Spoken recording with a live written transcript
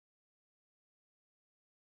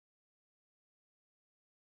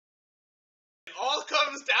all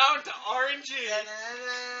comes down to RNG.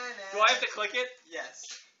 Do I have to click it? Yes.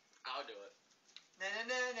 I'll do it.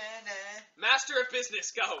 Master of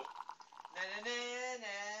business, go.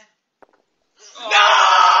 Oh, No!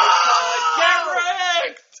 Get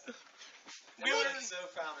wrecked! That was so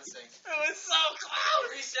promising. It was so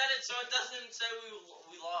close. Reset it so it doesn't say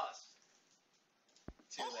we lost.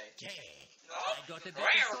 Too late. Okay. Oh, I got the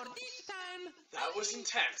better score this time. that was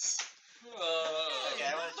intense. Okay,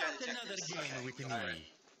 I want to try How the about another checkers. game with me? Alright.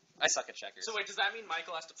 I suck at checkers. So wait, does that mean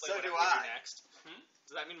Michael has to play So whatever do we I. do next?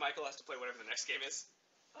 Does that mean Michael has to play whatever the next game is?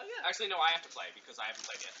 Oh yeah. Actually, no, I have to play because I haven't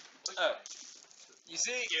played yet. Oh. You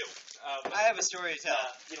see, You. I have a story to tell.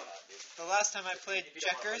 You don't have to. The last time I played If you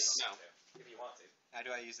don't wanna play, checkers, you don't have to. If you want to. how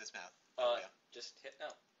do I use this mouth? Just hit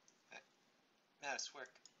no. Mouse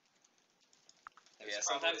work. Yeah, Sometimes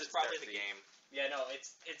sometimes it's it's probably their the feet. game. Yeah, no,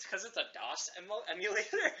 it's because it's a DOS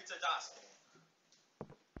emulator. It's a DOS game.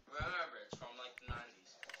 Remember, it's from like the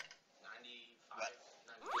 90s. 95. What?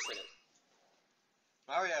 90s. Just hit it.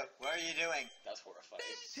 Mario, what are you doing? That's horrifying.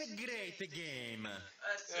 That's a great game.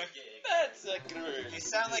 That's a game. That's a great. You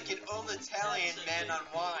sound like an old Italian man on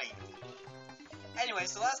wine.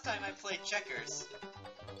 Anyways, the last time I played checkers,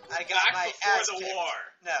 I got Back my before ass the kicked. war.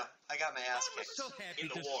 No, I got my ass kicked. So happy In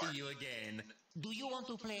the to war. see you again. Do you want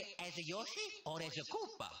to play as a Yoshi or as a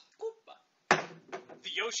Koopa? Koopa.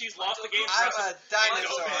 The Yoshi's lost the game. I'm for a us.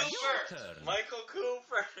 dinosaur. Your turn. Michael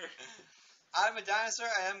Cooper. I'm a dinosaur.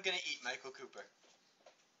 I am gonna eat Michael Cooper.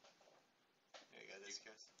 There you go. This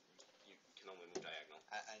goes. You can only move diagonal.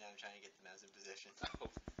 I know. I'm trying to get the mouse in position.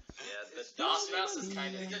 Yeah, the DOS mouse is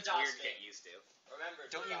kind of It's a weird DOS to get used to. Remember,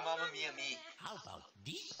 Don't you mamma mia me. How about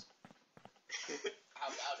this?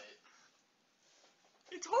 How about it?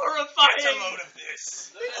 It's horrifying. It's a load of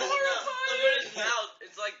this. Look at his mouth.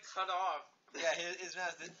 It's like cut off. Yeah, his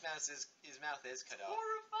mouth is cut off.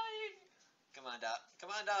 Horrifying. Come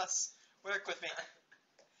on, DOS. Work with me.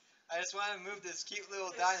 I just want to move this cute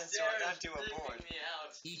little dinosaur onto a board. Me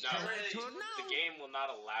out. It's No. my turn now. The game will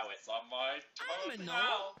not allow it. It's on my I'm a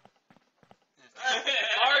no.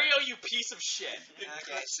 Mario, you piece of shit.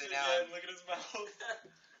 Okay, so now Look at his mouth.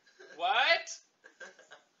 What?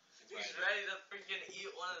 He's ready to freaking eat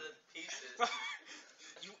one of the pieces.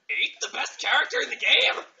 You ate the best character in the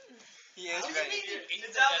game? he is ready.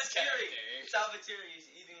 It's Alvatiri. It's Alvatiri. He's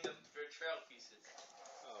eating the betrayal pieces.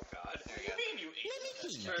 Oh god. There What you do you mean you ate Let me the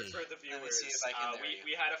best? think. For the Let me viewers, see if I can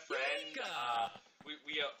we had a friend. Eureka!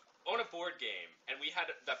 We own a board game, and we had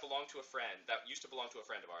that belonged to a friend that used to belong to a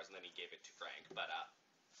friend of ours, and then he gave it to Frank. But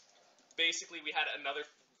basically, we had another.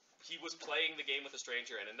 He was playing the game with a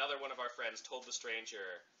stranger, and another one of our friends told the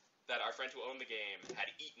stranger that our friend who owned the game had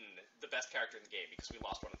eaten the best character in the game because we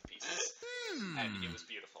lost one of the pieces, and it was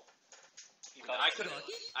beautiful. I could.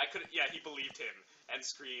 Yeah, he believed him and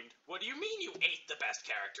screamed, "What do you mean you ate the best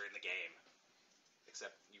character in the game?"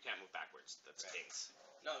 Except you can't move backwards. That's kinks.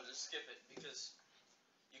 No, just skip it because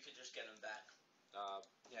you could just get him back.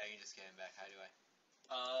 Yeah, you can just get him back. How do I?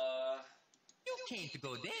 You can't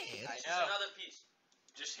go there. I Just know. another piece.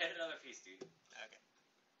 Just hit another piece, dude. Okay.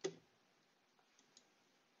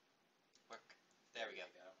 Work. There we go.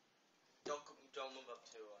 Don't move up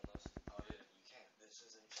too unless you can't. This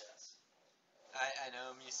isn't chess. I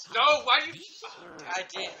know. I'm used to. No, why you? I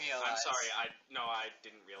didn't realize. I'm sorry. I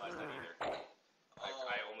didn't realize that either.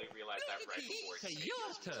 I only realized that right before. It's your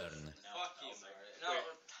turn. Fuck you, Mario. No,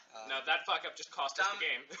 No, that fuck up just cost us the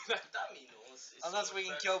game. Unless we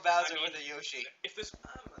can kill Bowser with a Yoshi. If this,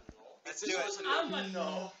 Let's do it. I'm a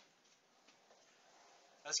no.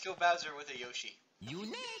 Let's kill Bowser with a Yoshi. You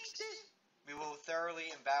next. We will thoroughly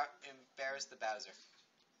embarrass the Bowser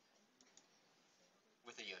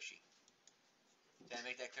with a Yoshi. Did I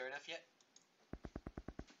make that clear enough yet?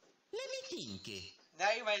 Let me think. Now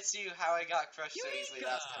you might see how I got crushed so easily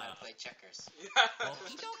last time I played checkers.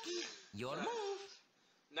 Okie dokie. Your move.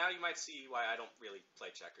 now you might see why I don't really play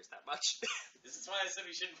checkers that much. This is why I said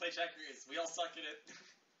we shouldn't play checkers. We all suck at it.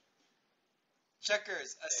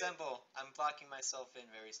 Checkers, assemble. I'm blocking myself in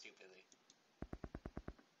very stupidly.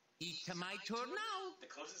 It's my turn now. The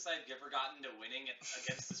closest I've ever gotten to winning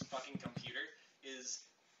against this fucking computer is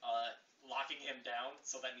locking him down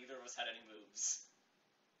so that neither of us had any moves.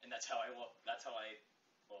 And that's how I drew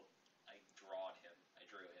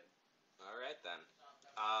him. Alright then.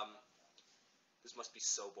 This must be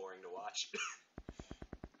so boring to watch.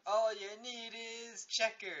 All you need is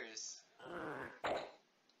checkers.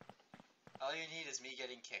 All you need is me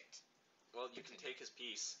getting kicked. Well, you can take his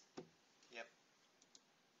piece. Yep.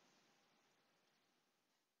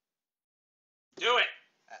 Do it!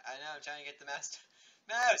 I know, I'm trying to get the mouse.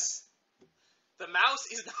 Mouse! The mouse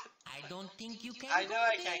is not... I don't think you can. I know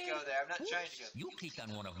I go can't there. go there. I'm not trying to go. You clicked on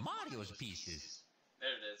one of Mario's pieces. There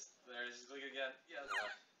it is. There's click again. Yeah.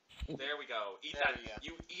 There we go. Eat There that. we go.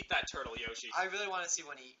 You eat that turtle, Yoshi. I really want to see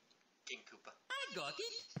one eat King Koopa. I got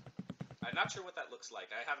it. I'm not sure what that looks like.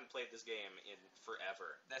 I haven't played this game in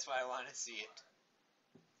forever. That's why I want to see it.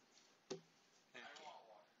 Okay.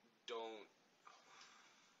 Don't...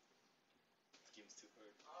 This game's too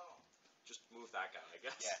hard. Just move that guy, I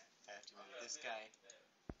guess. Yeah, I have to move this guy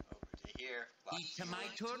over to here. Lock It's you my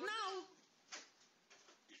in. turn now.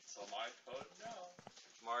 It's on my turn now.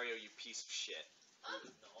 Mario, you piece of shit.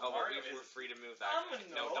 No, Oh, well, Mario we're is. free to move that I'm guy.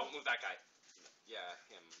 a No, no. don't move that guy. Yeah,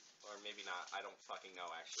 him. Or maybe not. I don't fucking know,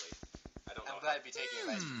 actually. I don't know. I'm glad to be taking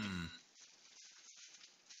advice from you.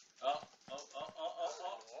 Oh.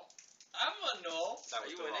 I'm a no. That Are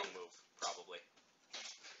was you the wrong winning? move, probably.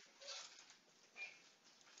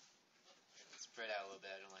 Spread out a little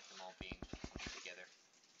bit. I don't like them all being together.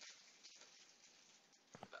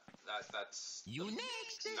 That's You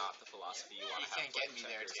next. not the philosophy you want You to have can't get for me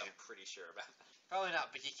there, checkers. too. I'm pretty sure about that. Probably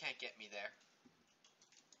not, but he can't get me there.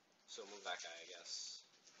 So move that guy, I guess.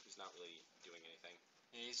 He's not really doing anything.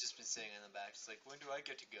 Yeah, he's just been sitting in the back. It's like, when do I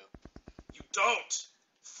get to go? You don't!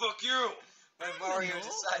 Fuck you! When Mario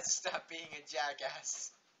decides to stop being a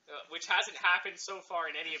jackass. Which hasn't happened so far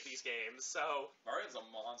in any of these games, so... Mario's a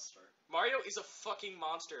monster. Mario is a fucking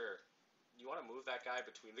monster. You want to move that guy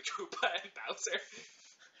between the Koopa and Bowser?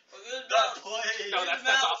 That play. No, that's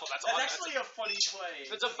awful. That's awful. actually a funny play.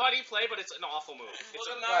 It's a funny play, but it's an awful move. It's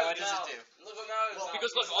Look a, at Why, Mario's what does now. it do? Look at Mario's now.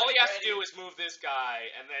 because look, He's all he like has to ready. do is move this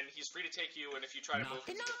guy, and then he's free to take you, and if you try to move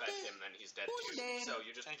him to Nothing, defend nothing. him, then he's dead Who's too. there? So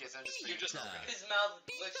you're just... Okay, so I'm just You're just... Pizza. His mouth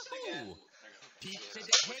glitched again. Pizza. Pizza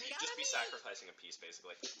the heck You'd out just of be me. sacrificing a piece,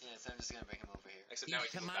 basically. Yeah, so I'm just gonna bring him over here. Except now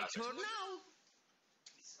he It's can move my Bowser. turn now.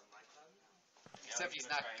 Except he's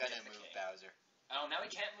not gonna move Bowser. Oh, now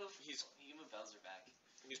he can't move. He's- He can move Bowser back.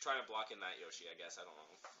 He's trying to block in that Yoshi, I guess. I don't know.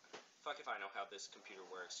 Fuck if I know how this computer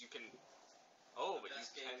works. You can... Oh, but you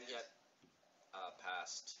Best game can is- get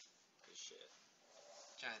past his shit.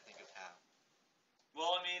 Trying to think of how.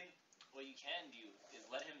 Well, I mean, what you can do is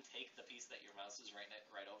let him take the piece that your mouse is right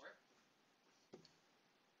over.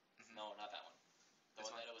 Mhm. No, not that one. The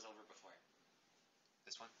This one one? that it was over before.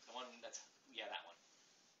 This one? The one that's that one.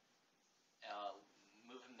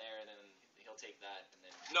 Move him there, and then he'll take that, and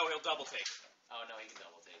then. No, he'll double take. Oh no, he can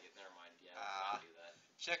double take it. Never mind. Yeah, Ah. I'll do that.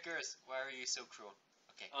 Checkers, why are you so cruel?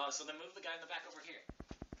 Okay. So then move the guy in the back over here.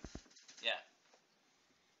 Yeah.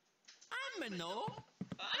 I'm a no.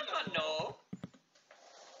 I'm a no.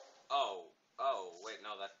 Oh, wait,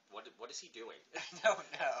 no, that... What is he doing? I don't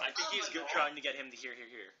know. I think he's I'm a no. trying to get him to here.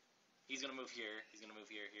 He's gonna move here. He's gonna move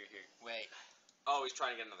here. Wait. Oh, he's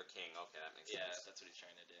trying to get another king. Okay, that makes Yeah, sense. that's what he's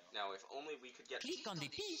trying to do. Now, if only we could get... Click on the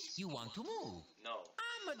piece you want to move. No.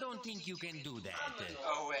 I don't think you can do that. I'm a no.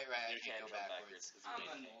 Oh, wait, right. I You can't can't go go backwards. backwards. I'm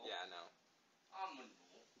a no. Yeah, no. I'm a no.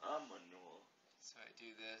 I'm a no. So I do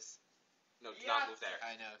this. No, do Yeah. not move there.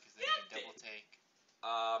 I know, because then I can double take.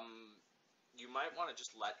 You might want to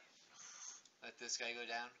just let... Let this guy go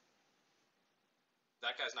down.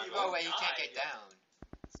 That guy's not Oh, going... wait, he can't die. get down.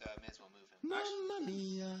 So I may as well move him. Mamma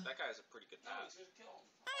mia. That guy has a pretty good No, pass. he's gonna kill him.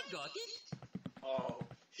 I got it. Oh,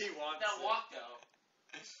 he wants That it. walked out.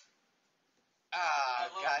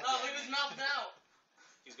 Ah, god No, damn leave it. his mouth now.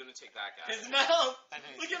 He's gonna take that guy. His mouth. I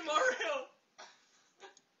know he's Look at gonna- Mario.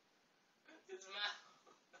 His mouth.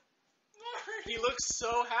 He looks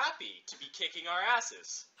so happy to be kicking our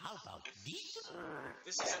asses. How about this?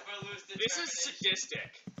 This is Never lose this is determination.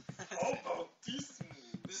 sadistic. Oh, about this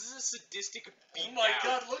move. This is a sadistic beatdown. Oh my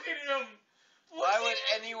God! Look at him. Why would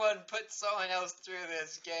anyone put someone else through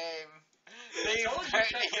this game? They told you, hurt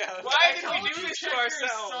me Checker. out. Why did we told do you this to checkers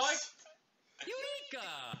ourselves? Eureka!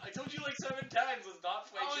 I told you like 7 times. Let's not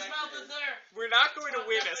play Oh, his checkers. mouth is there. We're not going to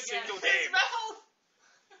win a Again. single His game. mouth.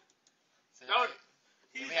 So No, now-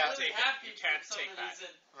 He's We have really to take it. happy You can't for some take that.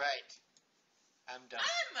 reason. right. I'm done.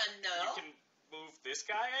 I'm a no. You can move this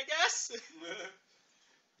guy, I guess.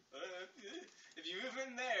 If you move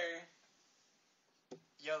in there.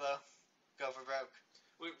 YOLO. Go for broke.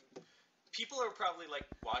 People are probably like,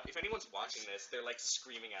 if anyone's watching this, they're like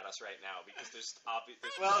screaming at us right now because there's obvious.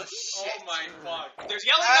 Well, shit. Oh my fuck. There's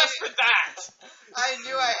yelling at us for that. I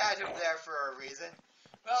knew I had him there for a reason.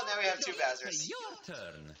 Well, now we have two Bowsers. It's your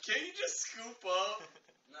turn. Can you just scoop up?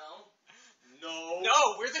 No. No. No,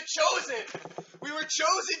 we're the chosen. We were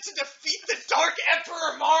chosen to defeat the Dark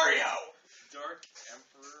Emperor Mario, Dark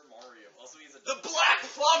Emperor Mario. Also, he's a the Black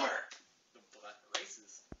Plumber. the black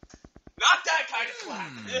racist. Not that kind of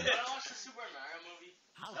black. Want to watch the Super Mario movie?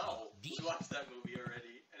 How No, about we this? watched that movie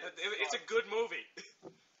already. And It's a good movie.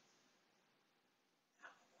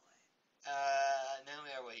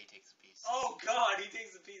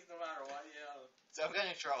 So I'm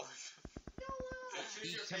gonna troll.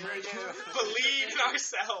 Choose your It's my favorite turn. Yoshi. Believe in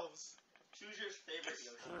ourselves. Choose your favorite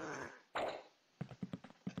Yoshi.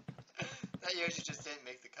 That Yoshi just didn't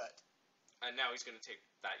make the cut. And now he's gonna take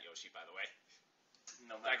that Yoshi, by the way.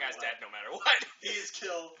 No That matter guy's what. dead no matter what. He is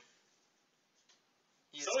killed.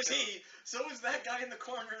 He's So is killed. he. So is that guy in the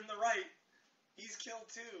corner in the right. He's killed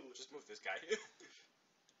too. Just move this guy.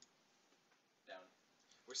 Down.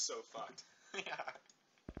 We're so fucked. Yeah.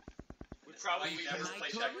 We This is why probably we never My play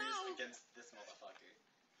turn checkers now. against this motherfucker.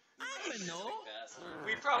 I don't know. Big bastard.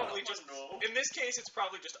 we probably I just don't know. in this case it's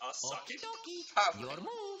probably just us Okie sucking. dokie. Probably. Your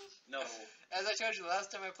move. No. As I told you the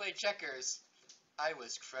last time I played checkers, I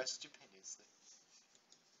was crushed stupendously.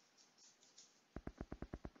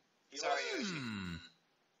 He Sorry, was- Yoshi.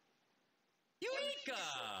 Eureka!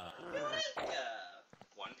 Yeah.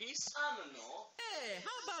 One Piece? I don't know. Hey,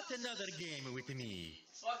 how about another game with me?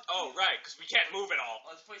 Fuck. Oh right, because we can't move at all.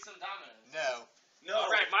 Let's play some dominoes. No. No.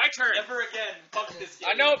 All right, my turn. Never again. Fuck this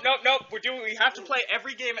game. Nope. We have to play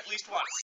every game at least once.